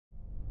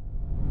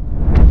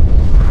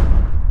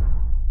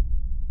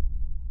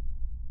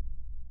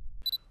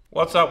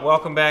What's up?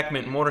 Welcome back,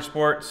 Mint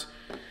Motorsports.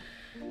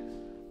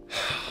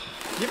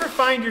 You ever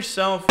find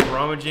yourself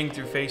rummaging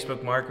through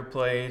Facebook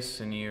Marketplace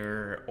and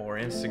or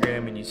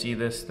Instagram and you see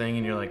this thing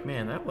and you're like,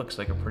 man, that looks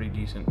like a pretty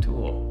decent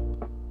tool.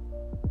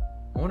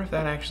 I wonder if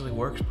that actually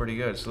works pretty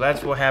good. So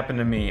that's what happened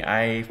to me.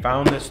 I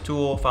found this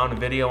tool, found a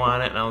video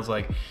on it, and I was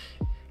like,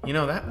 you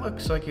know, that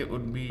looks like it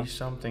would be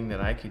something that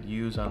I could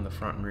use on the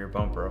front and rear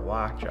bumper of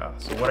Lockjaw.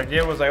 So what I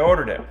did was I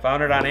ordered it.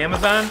 Found it on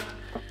Amazon.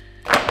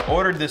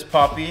 Ordered this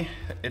puppy.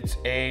 It's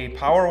a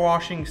power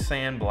washing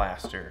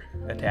sandblaster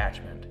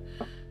attachment.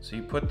 So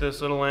you put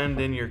this little end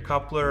in your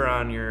coupler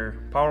on your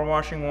power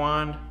washing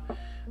wand.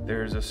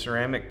 There's a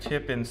ceramic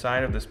tip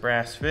inside of this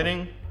brass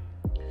fitting.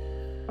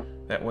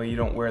 That way you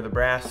don't wear the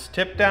brass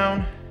tip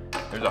down.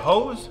 There's a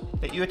hose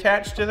that you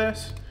attach to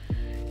this,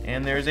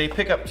 and there's a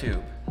pickup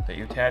tube that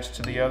you attach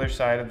to the other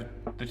side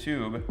of the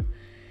tube,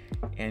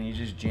 and you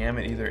just jam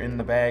it either in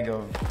the bag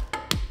of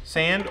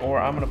sand, or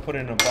I'm gonna put it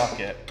in a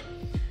bucket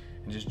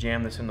and just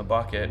jam this in the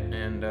bucket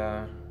and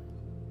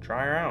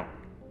try her out.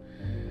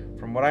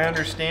 From what I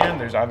understand,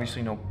 there's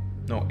obviously no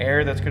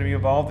air that's going to be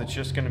involved. It's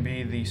just going to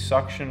be the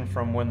suction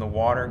from when the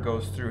water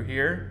goes through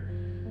here,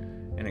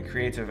 and it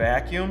creates a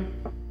vacuum,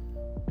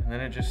 and then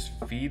it just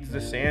feeds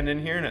the sand in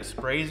here and it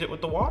sprays it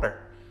with the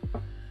water.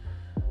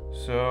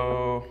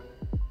 So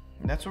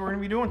that's what we're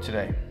going to be doing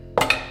today.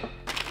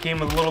 Came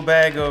with a little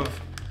bag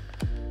of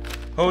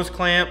hose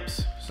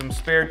clamps, some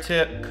spare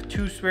tip,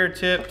 2 spare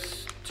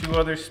tips, 2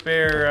 other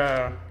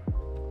spare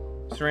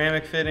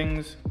ceramic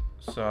fittings,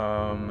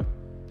 some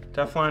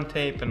Teflon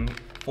tape, and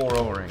 4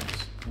 O-rings.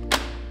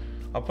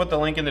 I'll put the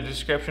link in the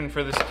description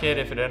for this kit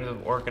if it ends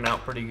up working out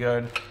pretty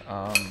good.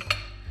 But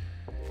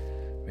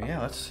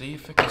yeah, let's see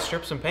if it can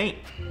strip some paint.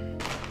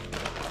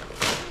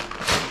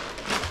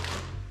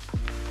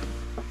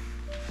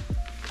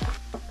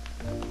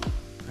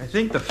 I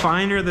think the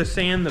finer the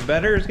sand, the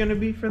better is going to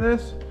be for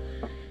this.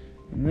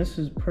 And this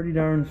is pretty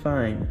darn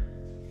fine.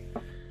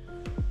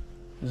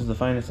 This is the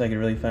finest I could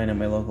really find at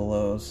my local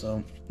Lowe's,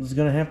 so this is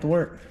going to have to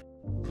work.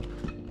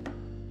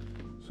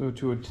 So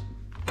to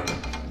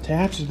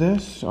attach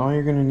this, all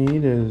you're going to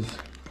need is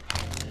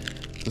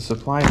the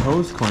supply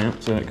hose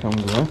clamps that it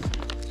comes with.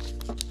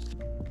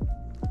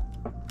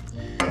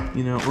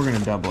 You know, we're going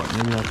to double it.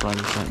 Maybe that's why I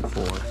sent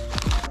 4.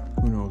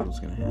 Who knows what's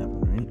going to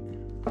happen, right?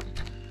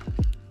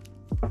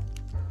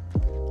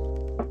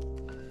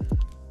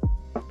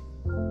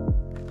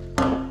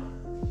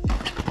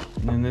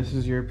 And then this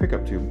is your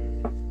pickup tube.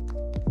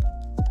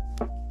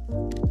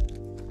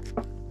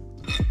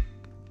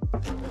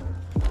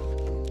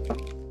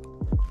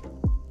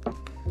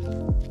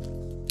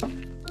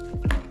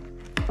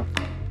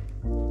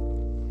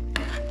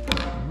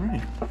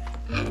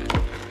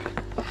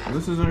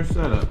 This is our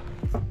setup.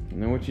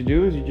 And then what you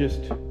do is you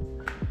just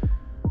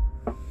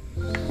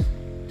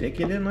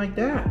stick it in like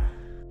that.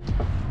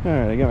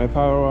 Alright, I got my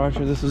power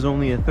washer. This is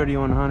only a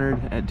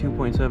 3100 at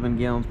 2.7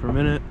 gallons per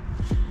minute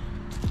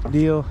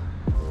deal.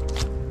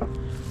 So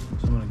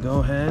I'm gonna go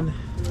ahead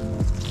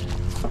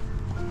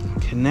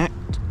and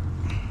connect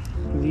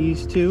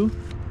these two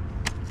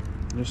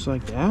just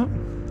like that.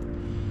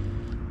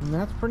 And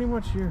that's pretty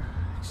much your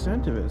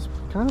extent of it. It's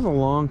kind of a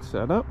long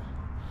setup,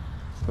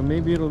 but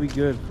maybe it'll be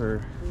good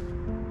for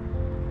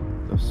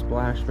the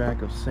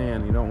splashback of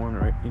sand. You don't want it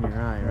right in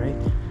your eye, right?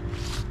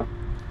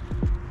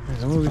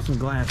 Alright, I'm gonna get some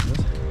glasses.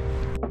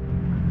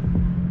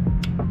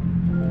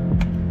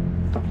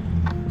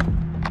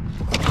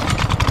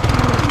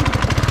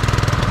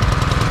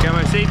 Got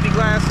my safety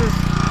glasses.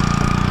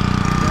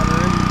 Got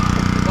her in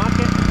the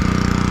bucket.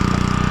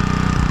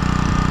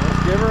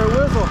 Let's give her a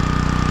whistle.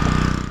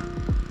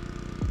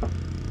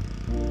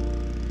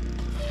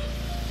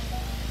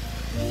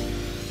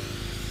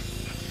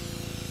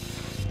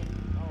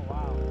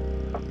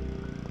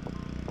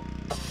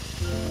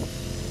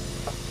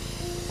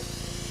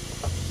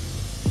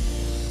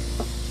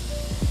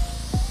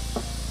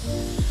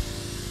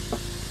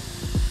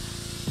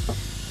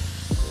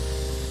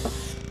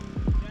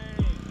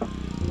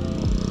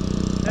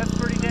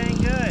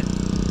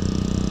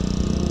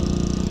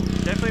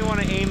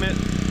 Aim it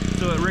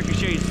so it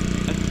ricochets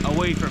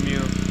away from you.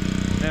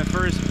 That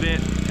first bit,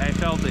 I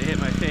felt it hit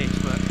my face,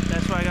 but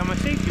that's why I got my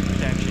safety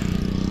protection.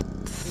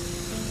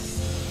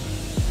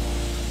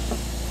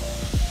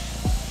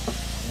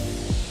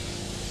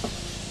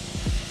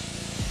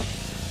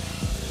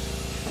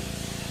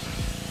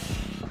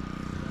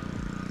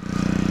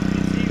 You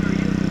can see we're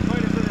using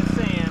quite a bit of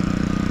sand.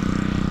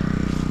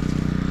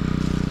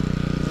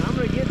 And I'm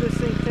going to give this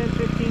thing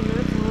 10-15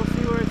 minutes and we'll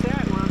see where it's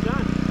at when I'm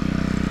done.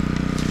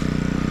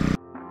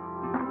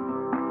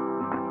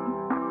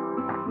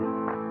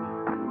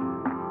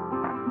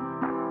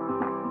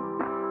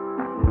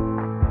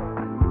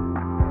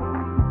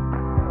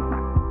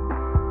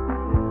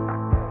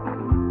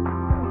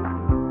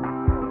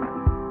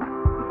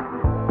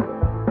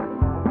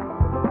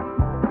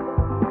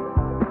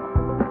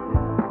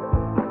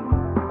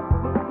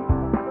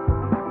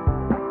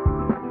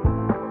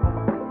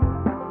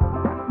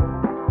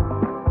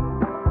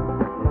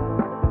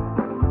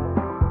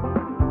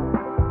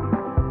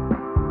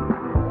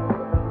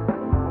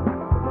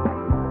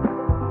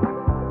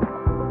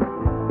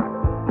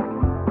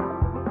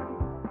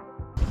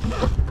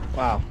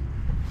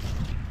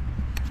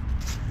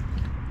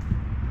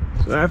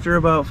 So after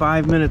about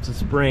 5 minutes of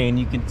spraying,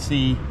 you can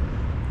see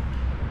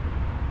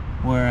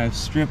where I've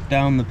stripped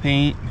down the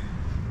paint.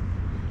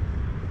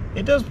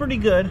 It does pretty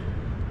good.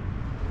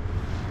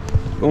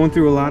 Going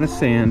through a lot of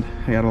sand.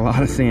 I got a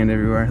lot of sand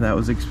everywhere. That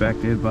was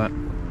expected, but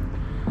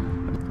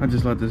I'll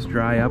just let this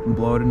dry up and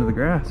blow it into the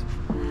grass.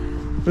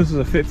 This is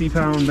a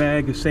 50-pound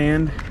bag of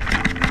sand.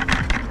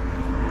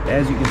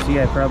 As you can see,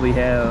 I probably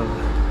have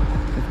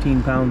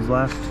 15 pounds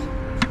left.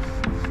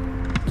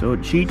 So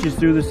it cheeches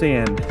through the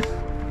sand.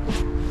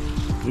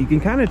 You can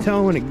kind of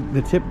tell when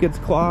the tip gets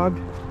clogged,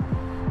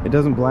 it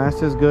doesn't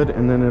blast as good,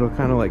 and then it'll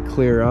kind of like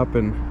clear up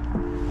and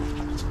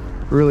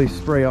really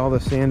spray all the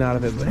sand out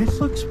of it. But it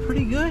looks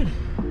pretty good.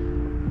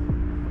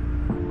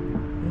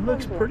 It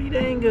looks pretty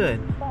dang good.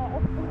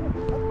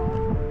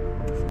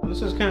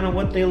 This is kind of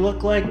what they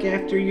look like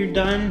after you're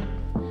done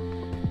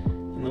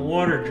and the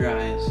water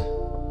dries.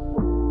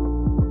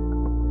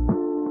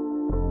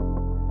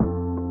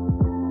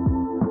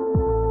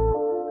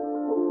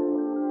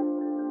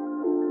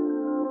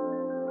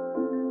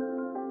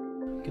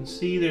 You can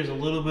see there's a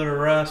little bit of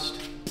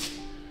rust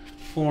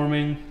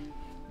forming.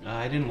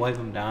 I didn't wipe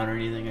them down or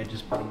anything, I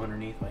just put them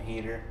underneath my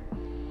heater.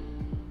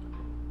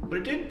 But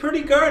it did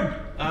pretty good.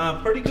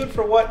 Pretty good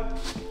for what,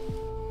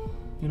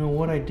 you know,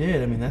 what I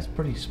did. I mean, that's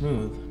pretty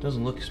smooth. It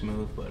doesn't look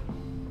smooth, but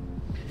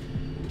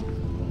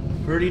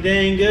pretty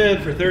dang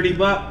good for 30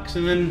 bucks,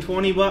 and then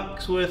 20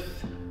 bucks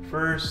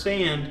for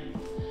sand.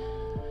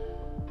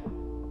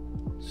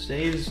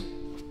 Saves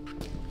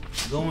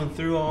going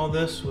through all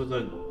this with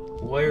a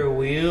wire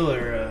wheel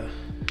or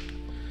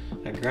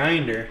a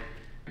grinder.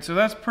 So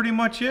that's pretty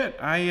much it.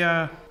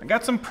 I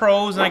got some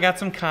pros and I got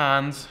some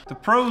cons. The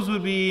pros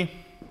would be,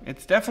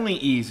 it's definitely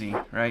easy,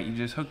 right? You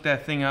just hook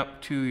that thing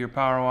up to your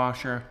power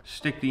washer,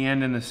 stick the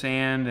end in the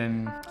sand,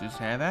 and just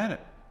have at it.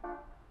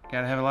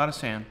 Gotta have a lot of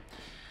sand.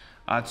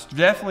 It's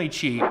definitely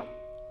cheap.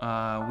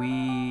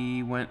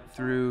 We went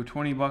through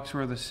 20 bucks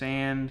worth of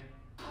sand,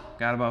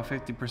 got about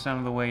 50%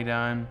 of the way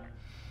done.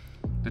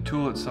 The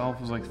tool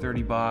itself was like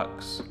 30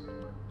 bucks.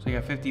 So you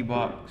got 50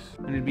 bucks.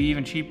 And it'd be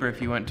even cheaper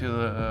if you went to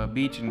the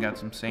beach and got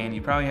some sand.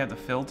 You'd probably have to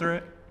filter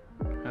it.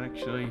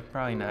 Actually,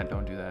 probably not,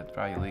 don't do that, it's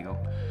probably illegal.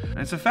 And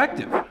it's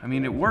effective. I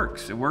mean, it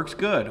works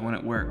good when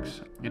it works.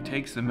 It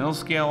takes the mill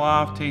scale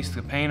off, takes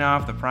the paint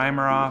off, the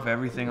primer off,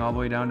 everything all the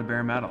way down to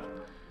bare metal.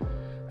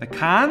 The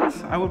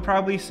cons, I would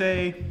probably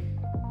say,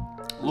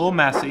 a little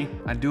messy.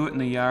 I do it in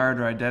the yard,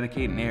 or I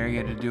dedicate an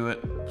area to do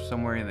it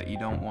somewhere that you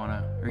don't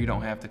wanna, or you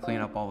don't have to clean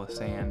up all the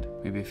sand.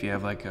 Maybe if you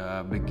have like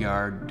a big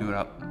yard, do it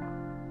out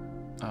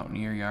in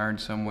your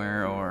yard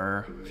somewhere,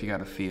 or if you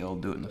got a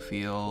field, do it in the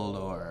field,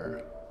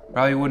 or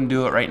probably wouldn't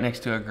do it right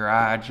next to a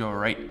garage or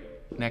right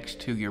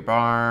next to your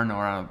barn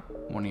or on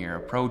one of your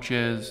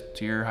approaches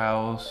to your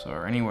house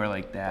or anywhere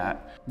like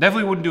that.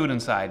 Definitely wouldn't do it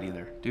inside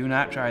either. Do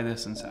not try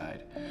this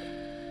inside.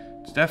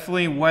 It's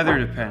definitely weather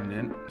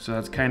dependent, so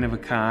that's kind of a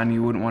con.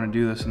 You wouldn't want to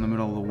do this in the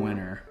middle of the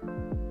winter.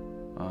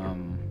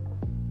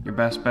 Your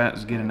best bet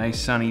is get a nice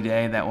sunny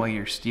day, that way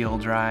your steel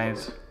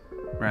dries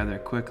rather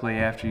quickly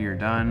after you're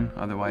done.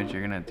 Otherwise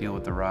you're gonna deal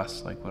with the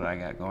rust like what I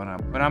got going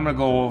on. But I'm gonna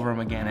go over them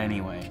again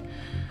anyway.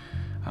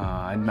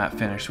 I'm not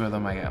finished with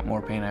them. I got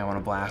more paint I want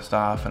to blast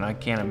off, and I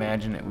can't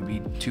imagine it would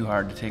be too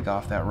hard to take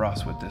off that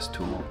rust with this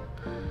tool.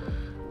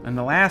 And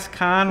the last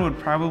con would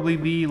probably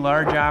be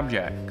large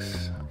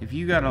objects. If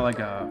you got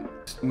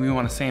we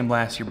want to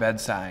sandblast your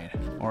bedside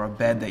or a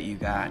bed that you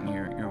got, and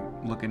you're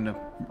looking to,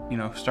 you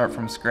know, start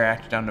from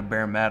scratch down to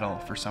bare metal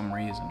for some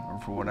reason or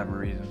for whatever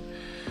reason,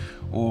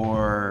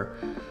 or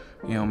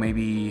you know,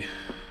 maybe,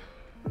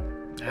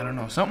 I don't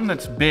know, something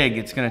that's big,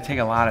 it's gonna take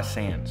a lot of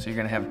sand. So you're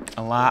gonna have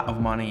a lot of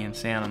money in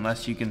sand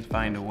unless you can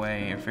find a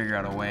way or figure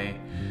out a way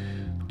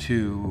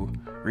to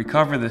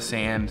recover the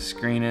sand,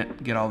 screen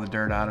it, get all the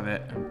dirt out of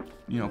it, and,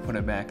 you know, put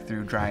it back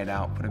through, dry it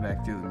out, put it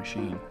back through the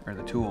machine or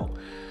the tool.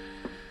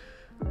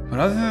 But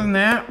other than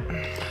that,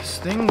 this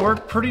thing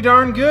worked pretty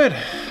darn good.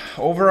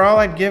 Overall,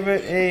 I'd give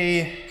it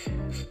a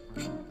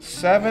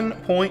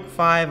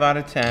 7.5 out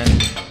of 10,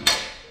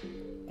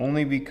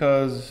 only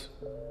because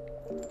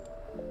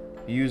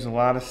I use a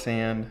lot of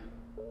sand.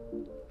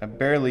 I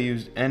barely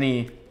used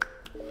any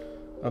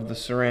of the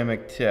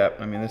ceramic tip.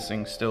 I mean, this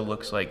thing still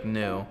looks like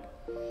new.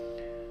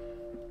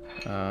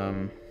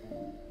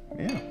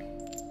 Yeah.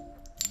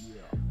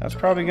 That's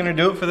probably gonna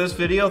do it for this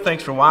video.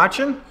 Thanks for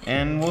watching,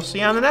 and we'll see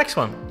you on the next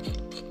one.